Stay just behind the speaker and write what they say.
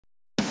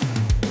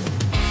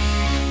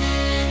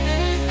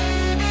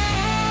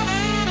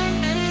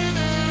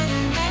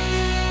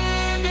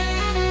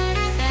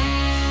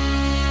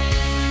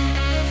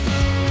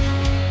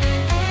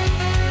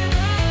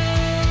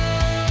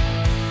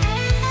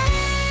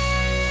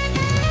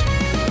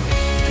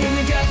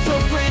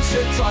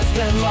treasure, trust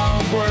and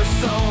love were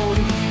sown.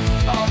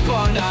 A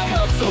bond I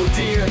held so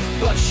dear,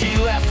 but she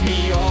left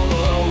me all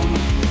alone.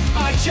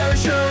 I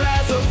cherish her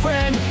as a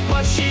friend,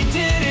 but she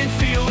didn't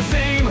feel the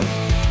same.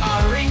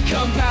 Our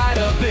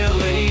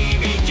incompatibility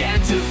began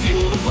to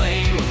fuel the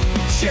flame.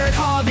 Shared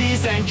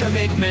hobbies and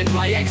commitment,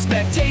 my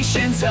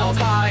expectations held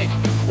high,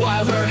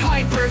 while her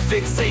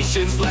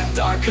hyperfixations left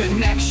our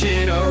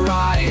connection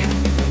awry.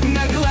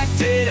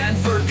 Neglected and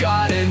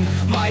forgotten,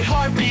 my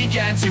heart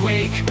began to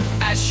ache.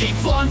 As she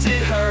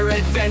flaunted her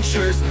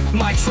adventures,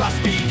 my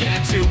trust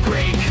began to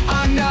break.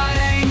 I'm not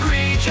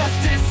angry, just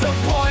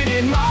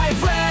disappointed, my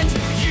friend.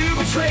 You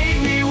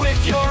betrayed me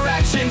with your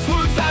actions,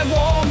 wounds that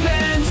won't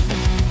mend.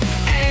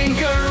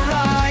 Anger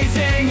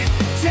rising,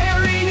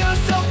 tearing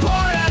us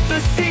apart at the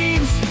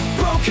seams.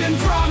 Broken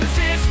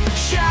promises,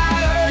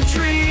 shattered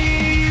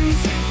dreams.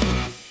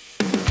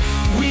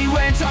 We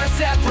went our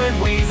separate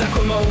ways,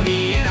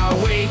 acrimony in our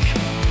wake.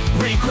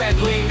 Regret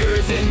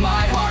lingers in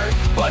my heart,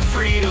 but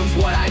freedom's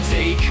what I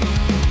take.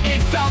 It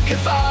felt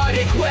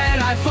cathartic when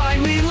I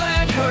finally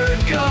let her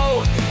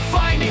go,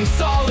 finding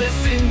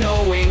solace in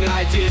knowing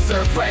I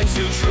deserve friends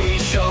who truly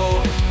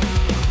show.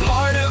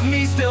 Part of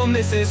me still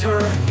misses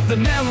her, the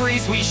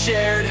memories we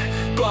shared,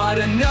 but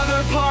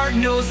another part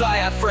knows I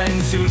have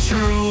friends who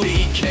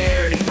truly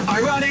cared.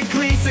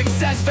 Ironically,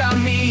 success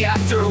found me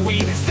after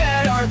we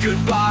said our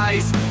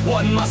goodbyes.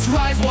 One must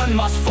rise, one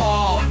must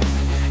fall,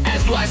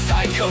 as life's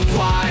tide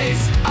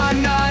complies.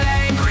 I'm not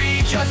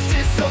angry, just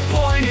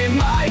disappointed,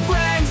 my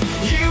friend.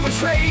 You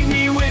betrayed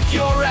me with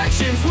your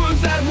actions,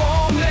 wounds that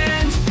won't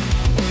mend.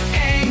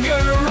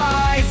 Anger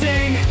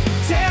rising,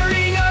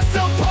 tearing us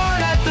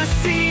apart at the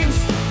seams.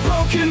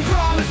 Broken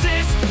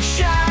promises,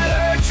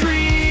 shattered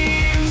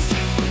dreams.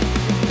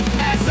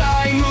 As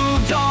I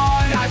moved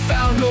on, I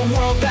found a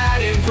world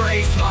that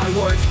embraced my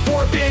worth.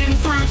 Forbidden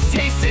fruits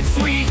tasted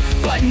sweet,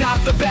 but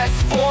not the best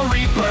for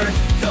rebirth.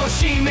 Though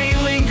she may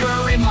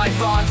linger in my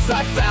thoughts,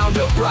 I found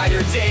a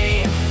brighter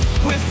day,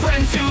 with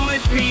friends who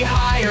lift me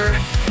higher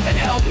and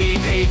help me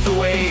pave the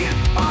way.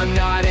 I'm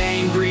not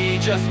angry,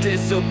 just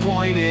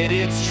disappointed,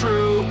 it's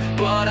true,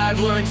 but I've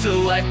learned to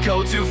let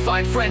go to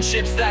find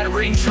friendships that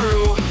ring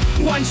true.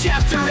 One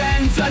chapter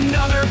ends,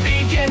 another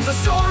begins, a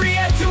story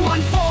yet to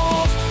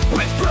unfold.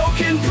 With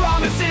broken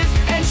promises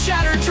and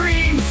shattered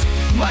dreams,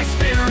 my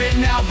spirit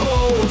now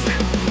bold.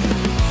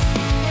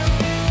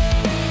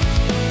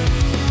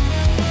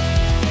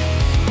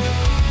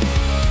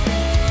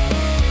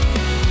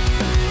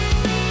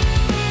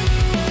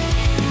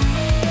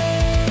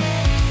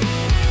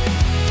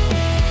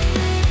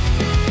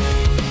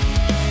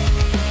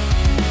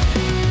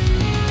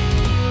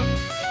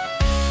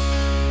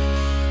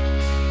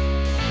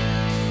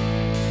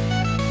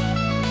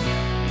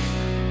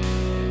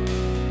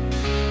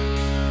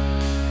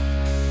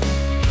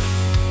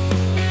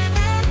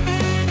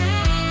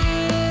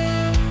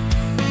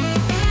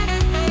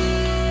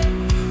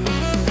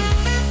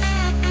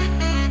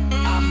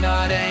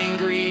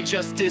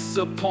 Just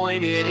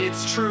disappointed,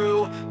 it's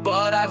true,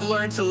 but I've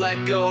learned to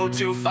let go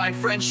to find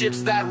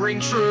friendships that ring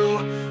true.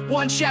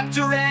 One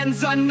chapter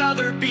ends,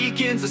 another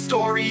begins, a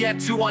story yet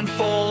to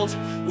unfold.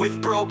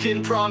 With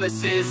broken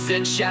promises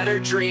and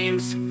shattered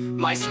dreams,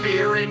 my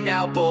spirit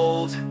now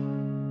bold.